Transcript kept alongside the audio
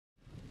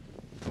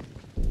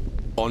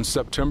On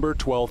September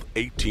 12,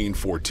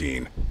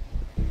 1814,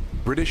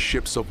 British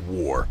ships of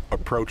war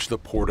approached the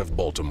port of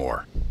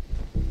Baltimore.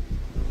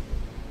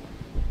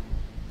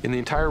 In the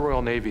entire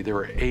Royal Navy, there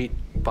were 8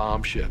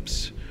 bomb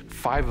ships.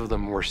 5 of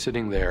them were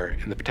sitting there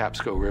in the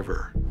Patapsco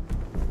River.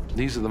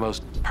 These are the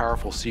most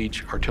powerful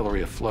siege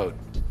artillery afloat.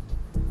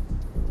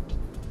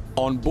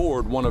 On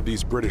board one of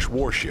these British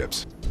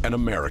warships, an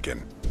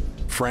American,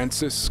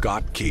 Francis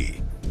Scott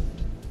Key.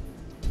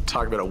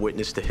 Talk about a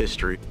witness to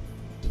history.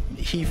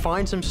 He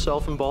finds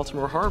himself in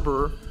Baltimore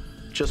Harbor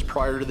just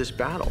prior to this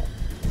battle.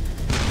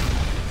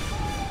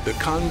 The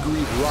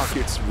Congreve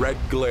rocket's red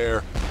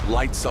glare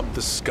lights up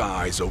the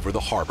skies over the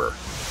harbor.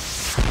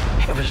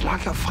 It was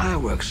like a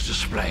fireworks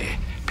display.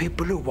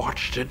 People who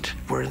watched it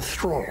were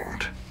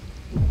enthralled.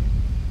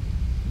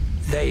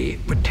 They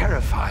were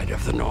terrified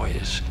of the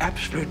noise,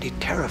 absolutely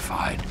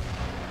terrified.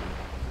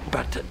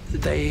 But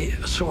they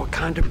saw a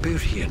kind of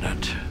beauty in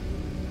it.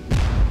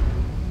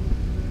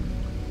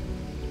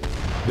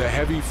 The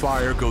heavy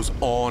fire goes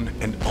on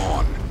and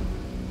on.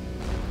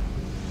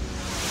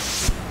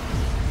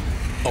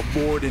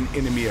 Aboard an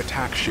enemy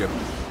attack ship,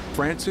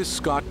 Francis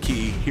Scott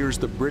Key hears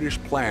the British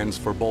plans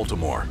for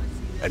Baltimore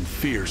and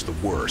fears the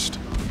worst.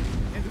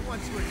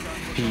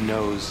 He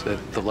knows that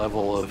the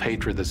level of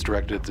hatred that's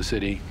directed at the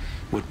city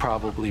would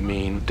probably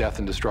mean death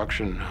and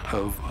destruction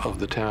of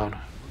the town.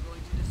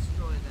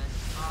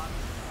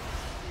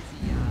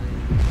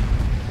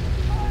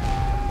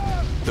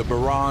 The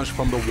barrage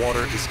from the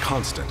water is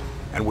constant,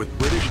 and with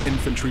British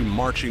infantry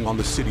marching on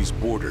the city's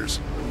borders,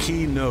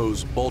 Key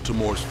knows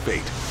Baltimore's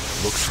fate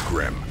looks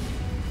grim.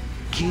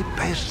 Key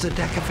paced the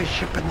deck of his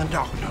ship in the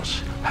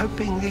darkness,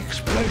 hoping the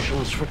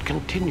explosions would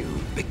continue,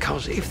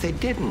 because if they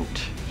didn't,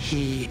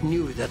 he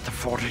knew that the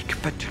fort had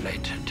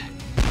capitulated.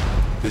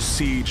 The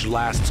siege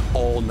lasts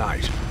all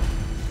night.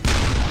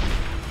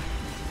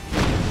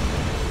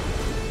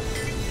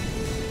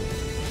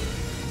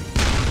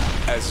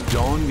 As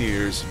dawn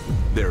nears,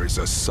 there is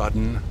a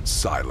sudden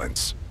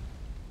silence.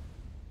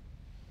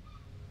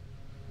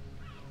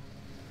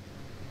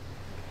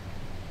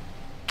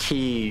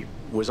 Key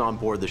was on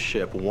board the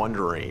ship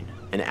wondering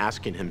and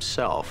asking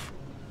himself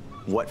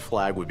what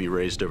flag would be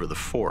raised over the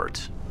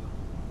fort.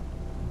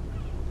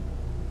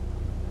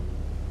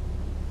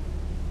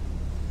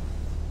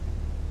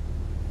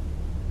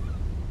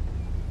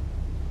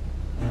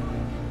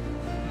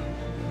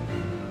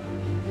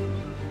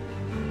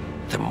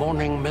 The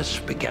morning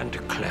mist began to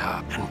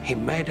clear, and he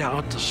made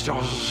out the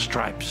stars and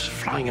stripes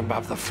flying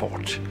above the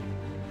fort.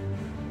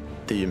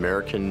 The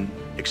American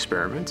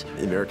experiment,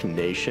 the American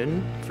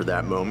nation, for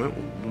that moment,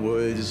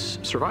 was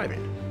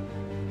surviving.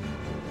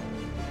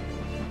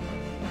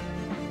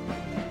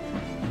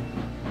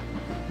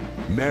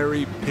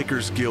 Mary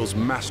Pickersgill's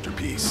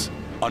masterpiece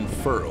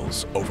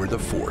unfurls over the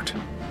fort.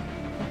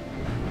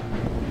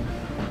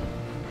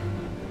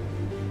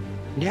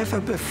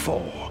 Never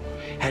before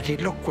had he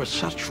looked with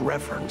such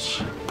reverence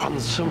upon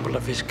the symbol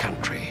of his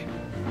country.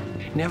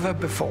 Never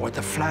before had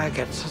the flag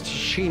had such a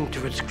sheen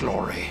to its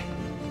glory.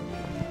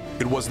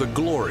 It was the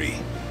glory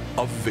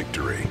of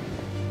victory.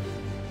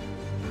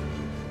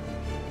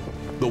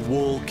 The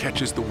wool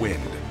catches the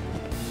wind.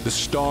 The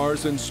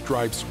stars and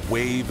stripes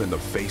wave in the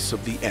face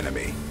of the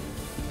enemy.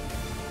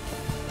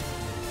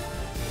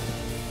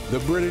 The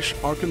British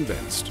are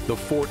convinced the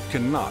fort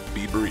cannot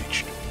be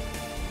breached.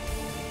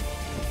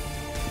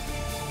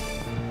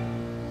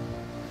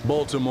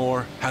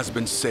 Baltimore has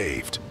been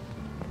saved.